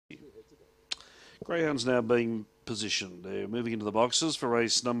Greyhounds now being positioned. They're moving into the boxes for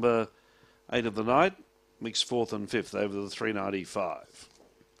race number 8 of the night. Mixed 4th and 5th over the 395.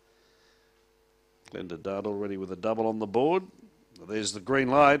 Glenda Dart already with a double on the board. There's the green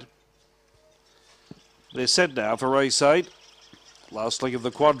light. They're set now for race 8. Last leg of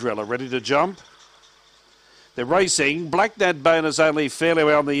the quadrilla, ready to jump. They're racing. Black Nat Bonus only fairly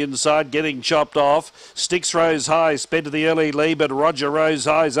well on the inside, getting chopped off. Sticks Rose High sped to the early lead, but Roger Rose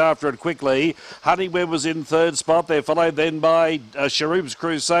High's after it quickly. Honeyweb was in 3rd spot. They're followed then by Sharoob's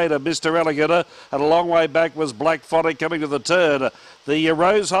Crusader, Mr. Elegant, and a long way back was Black Phonic coming to the turn. The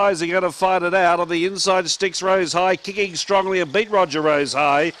Rose Highs are going to fight it out. On the inside, Sticks Rose High, kicking strongly and beat Roger Rose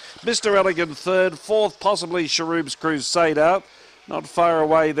High. Mr. Elegant 3rd, 4th possibly Sharoob's Crusader. Not far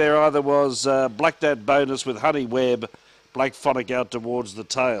away there either was Black Nat Bonus with Honeyweb. Black Phonic out towards the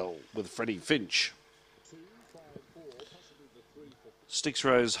tail with Freddie Finch. Sticks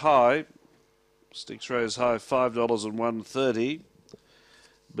Rose High. Sticks Rose High $5 and $1.30.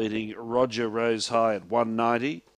 Beating Roger Rose High at $1.90.